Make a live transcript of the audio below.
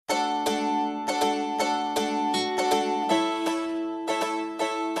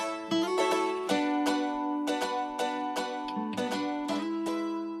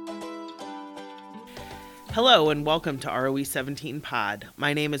Hello and welcome to ROE 17 Pod.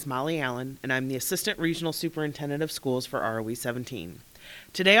 My name is Molly Allen and I'm the Assistant Regional Superintendent of Schools for ROE 17.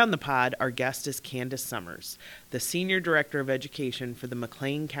 Today on the pod, our guest is Candace Summers, the Senior Director of Education for the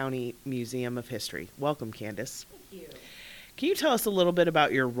McLean County Museum of History. Welcome, Candace. Thank you. Can you tell us a little bit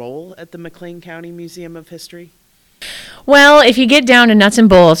about your role at the McLean County Museum of History? Well, if you get down to nuts and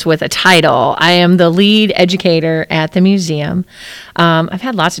bolts with a title, I am the lead educator at the museum. I've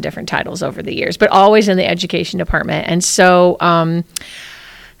had lots of different titles over the years, but always in the education department. And so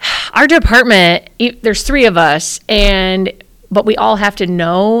our department, there's three of us, but we all have to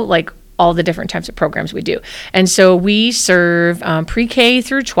know like all the different types of programs we do. And so we serve pre-K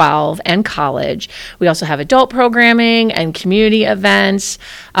through 12 and college. We also have adult programming and community events.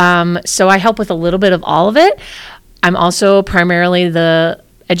 So I help with a little bit of all of it. I'm also primarily the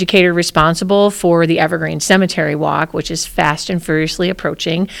educator responsible for the Evergreen Cemetery Walk, which is fast and furiously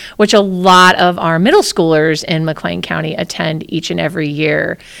approaching, which a lot of our middle schoolers in McLean County attend each and every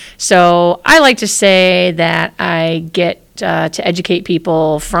year. So I like to say that I get to educate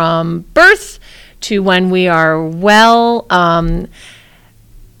people from birth to when we are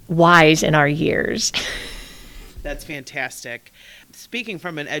wise in our years. That's fantastic. Speaking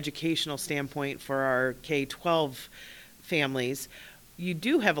from an educational standpoint for our K-12 families, you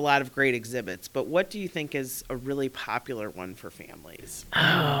do have a lot of great exhibits, but what do you think is a really popular one for families?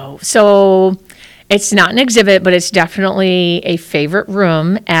 Oh, so it's not an exhibit, but it's definitely a favorite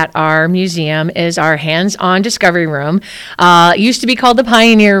room at our museum is our hands-on discovery room. It used to be called the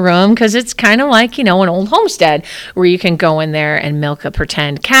Pioneer Room because it's kind of like, an old homestead where you can go in there and milk a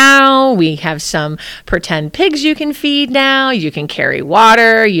pretend cow. We have some pretend pigs you can feed now. You can carry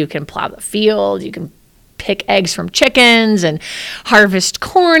water. You can plow the field. You can pick eggs from chickens and harvest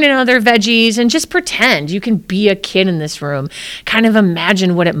corn and other veggies and just pretend you can be a kid in this room. Kind of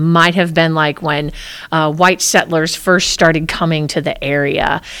imagine what it might have been like when white settlers first started coming to the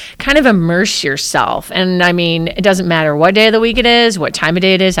area. Kind of immerse yourself. And I mean, it doesn't matter what day of the week it is, what time of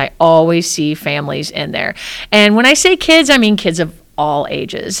day it is, I always see families in there. And when I say kids, I mean kids of all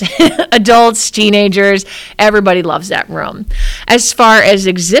ages, adults, teenagers, everybody loves that room. As far as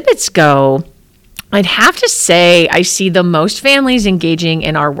exhibits go, I'd have to say I see the most families engaging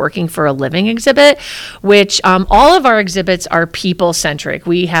in our Working for a Living exhibit, which all of our exhibits are people-centric.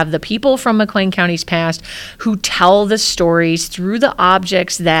 We have the people from McLean County's past who tell the stories through the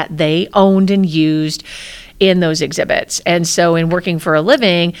objects that they owned and used in those exhibits. And so in Working for a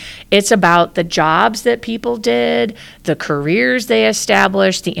Living, it's about the jobs that people did, the careers they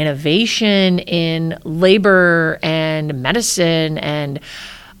established, the innovation in labor and medicine and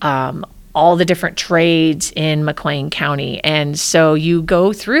all the different trades in McLean County. And so you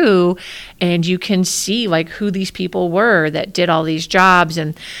go through and you can see like who these people were that did all these jobs.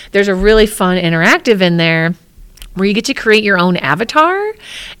 And there's a really fun interactive in there where you get to create your own avatar,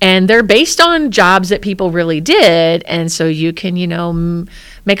 and they're based on jobs that people really did. And so you can,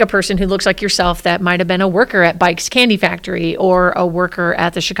 make a person who looks like yourself that might have been a worker at Bike's Candy Factory or a worker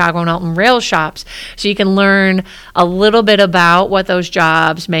at the Chicago and Alton rail shops. So you can learn a little bit about what those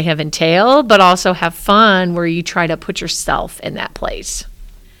jobs may have entailed, but also have fun where you try to put yourself in that place.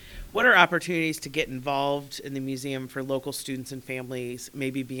 What are opportunities to get involved in the museum for local students and families,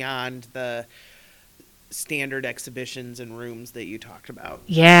 maybe beyond the standard exhibitions and rooms that you talked about?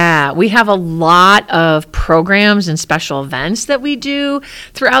 Yeah, we have a lot of programs and special events that we do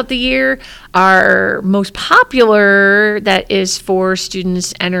throughout the year. Our most popular that is for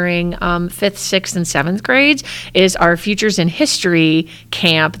students entering 5th, 6th, and 7th grades is our Futures in History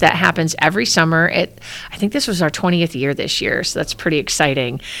camp that happens every summer. I think this was our 20th year this year, so that's pretty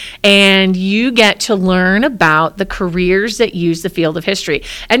exciting. And you get to learn about the careers that use the field of history,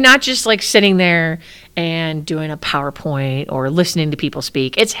 and not just like sitting there and doing a PowerPoint or listening to people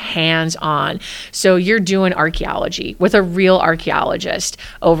speak. It's hands-on. So you're doing archaeology with a real archaeologist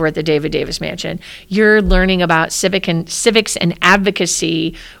over at the David Davis Mansion. You're learning about civics and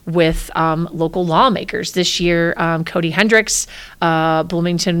advocacy with local lawmakers. This year, Cody Hendricks,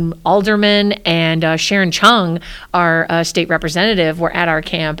 Bloomington Alderman, and Sharon Chung, our state representative, were at our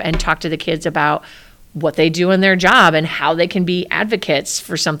camp and talked to the kids about what they do in their job and how they can be advocates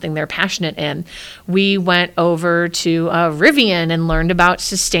for something they're passionate in. We went over to Rivian and learned about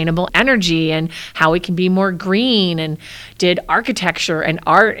sustainable energy and how we can be more green, and did architecture and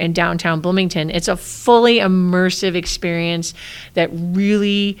art in downtown Bloomington. It's a fully immersive experience that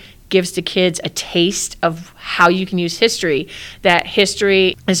really gives the kids a taste of how you can use history, that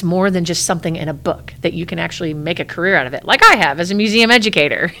history is more than just something in a book, that you can actually make a career out of it, like I have as a museum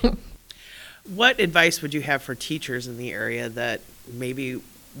educator. What advice would you have for teachers in the area that maybe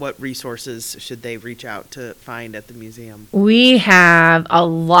what resources should they reach out to find at the museum? We have a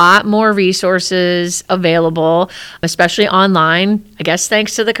lot more resources available, especially online, I guess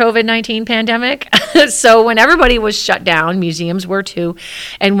thanks to the COVID-19 pandemic. So when everybody was shut down, museums were too.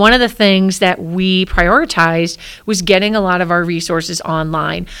 And one of the things that we prioritized was getting a lot of our resources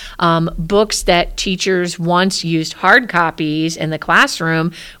online. Books that teachers once used hard copies in the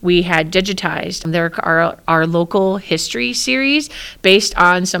classroom, we had digitized. There are our local history series based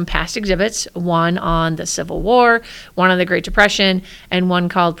on some past exhibits, one on the Civil War, one on the Great Depression, and one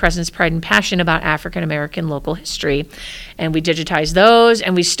called Presence, Pride, and Passion about African American local history. And we digitized those,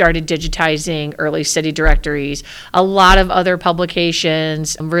 and we started digitizing early city directories, a lot of other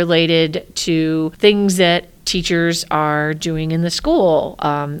publications related to things that teachers are doing in the school,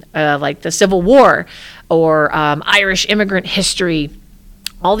 like the Civil War or Irish immigrant history.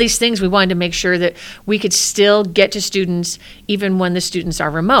 All these things we wanted to make sure that we could still get to students even when the students are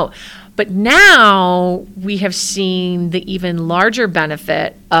remote. But now we have seen the even larger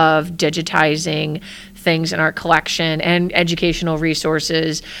benefit of digitizing things in our collection and educational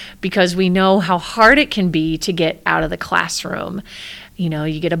resources because we know how hard it can be to get out of the classroom. You know,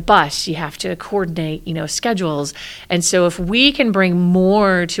 you get a bus, you have to coordinate, schedules. And so if we can bring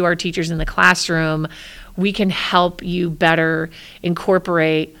more to our teachers in the classroom, we can help you better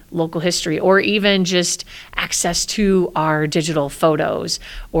incorporate local history or even just access to our digital photos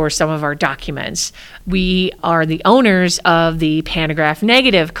or some of our documents. We are the owners of the Pantograph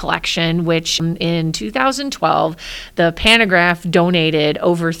Negative Collection, which in 2012, the Pantograph donated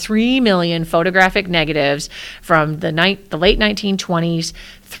over 3 million photographic negatives from the late 1920s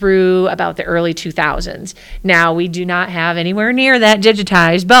through about the early 2000s. Now, we do not have anywhere near that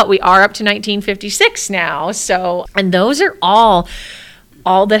digitized, but we are up to 1956 now. So, and those are all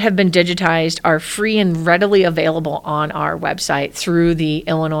that have been digitized are free and readily available on our website through the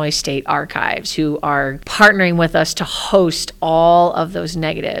Illinois State Archives, who are partnering with us to host all of those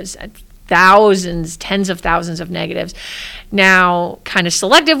negatives. Thousands, tens of thousands of negatives. Now, kind of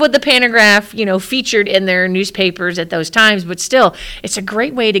selective with the Pantograph, featured in their newspapers at those times, but still, it's a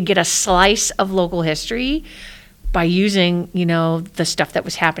great way to get a slice of local history by using, the stuff that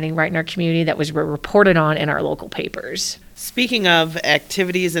was happening right in our community that was reported on in our local papers. Speaking of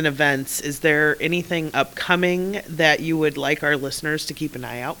activities and events, is there anything upcoming that you would like our listeners to keep an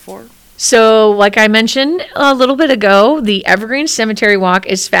eye out for? So, like I mentioned a little bit ago, the Evergreen Cemetery Walk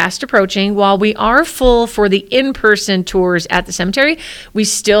is fast approaching. While we are full for the in-person tours at the cemetery, we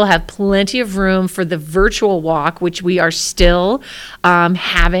still have plenty of room for the virtual walk, which we are still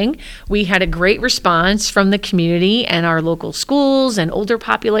having. We had a great response from the community and our local schools and older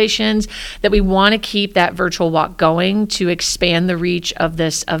populations that we want to keep that virtual walk going to expand the reach of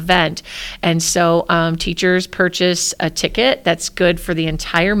this event. And so teachers purchase a ticket that's good for the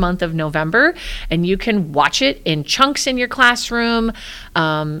entire month of November, and you can watch it in chunks in your classroom,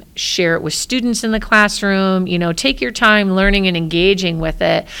 share it with students in the classroom, take your time learning and engaging with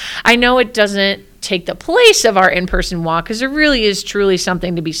it. I know it doesn't take the place of our in-person walk because there really is truly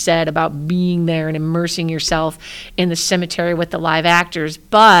something to be said about being there and immersing yourself in the cemetery with the live actors,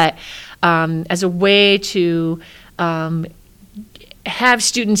 but as a way to have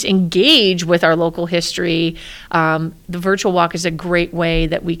students engage with our local history, the virtual walk is a great way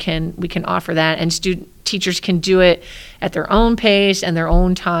that we can offer that, and teachers can do it at their own pace and their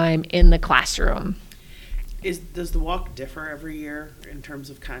own time in the classroom. Does the walk differ every year in terms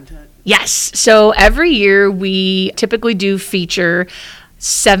of content? Yes. So every year we typically do feature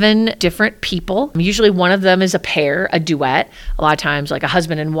 7 different people. Usually one of them is a pair, a duet, a lot of times like a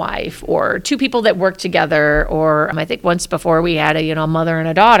husband and wife, or 2 people that work together, or I think once before we had a mother and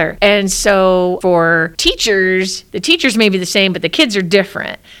a daughter. And so for teachers, the teachers may be the same, but the kids are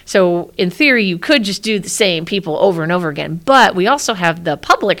different. So in theory, you could just do the same people over and over again. But we also have the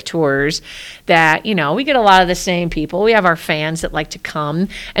public tours that, we get a lot of the same people. We have our fans that like to come.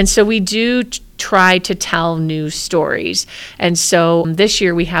 And so we do try to tell new stories. And so this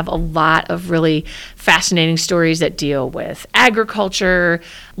year we have a lot of really fascinating stories that deal with agriculture,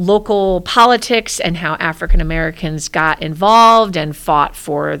 local politics, and how African Americans got involved and fought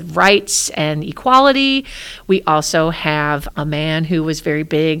for rights and equality. We also have a man who was very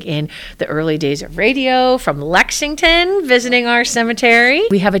big in the early days of radio from Lexington visiting our cemetery.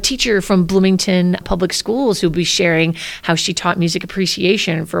 We have a teacher from Bloomington Public Schools who'll be sharing how she taught music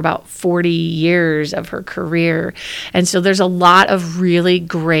appreciation for about 40 years of her career. And so there's a lot of really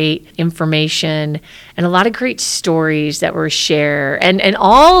great information and a lot of great stories that were shared. And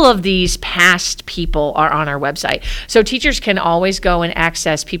all of these past people are on our website. So teachers can always go and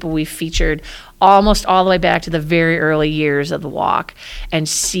access people we've featured almost all the way back to the very early years of the walk and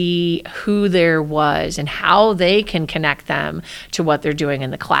see who there was and how they can connect them to what they're doing in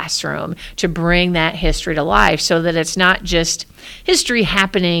the classroom to bring that history to life, so that it's not just history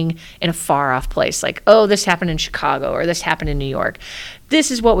happening in a far off place like, oh, this happened in Chicago or this happened in New York. This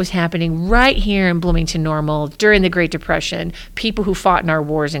is what was happening right here in Bloomington Normal during the Great Depression, people who fought in our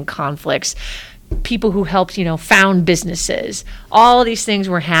wars and conflicts, people who helped, found businesses. All of these things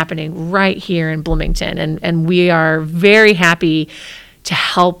were happening right here in Bloomington. And we are very happy to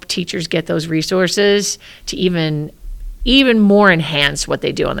help teachers get those resources to even more enhance what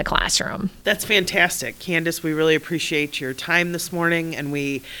they do in the classroom. That's fantastic. Candace, we really appreciate your time this morning, and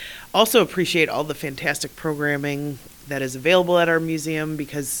we also appreciate all the fantastic programming that is available at our museum,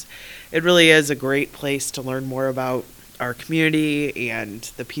 because it really is a great place to learn more about our community and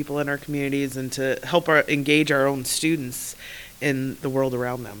the people in our communities, and to help engage our own students in the world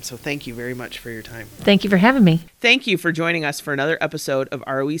around them. So thank you very much for your time. Thank you for having me. Thank you for joining us for another episode of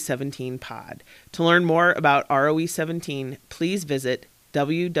ROE 17 Pod. To learn more about ROE 17, please visit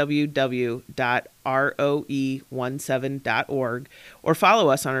www.roe17.org or follow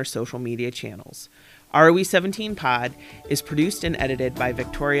us on our social media channels. ROE 17 Pod is produced and edited by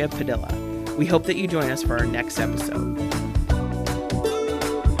Victoria Padilla. We hope that you join us for our next episode.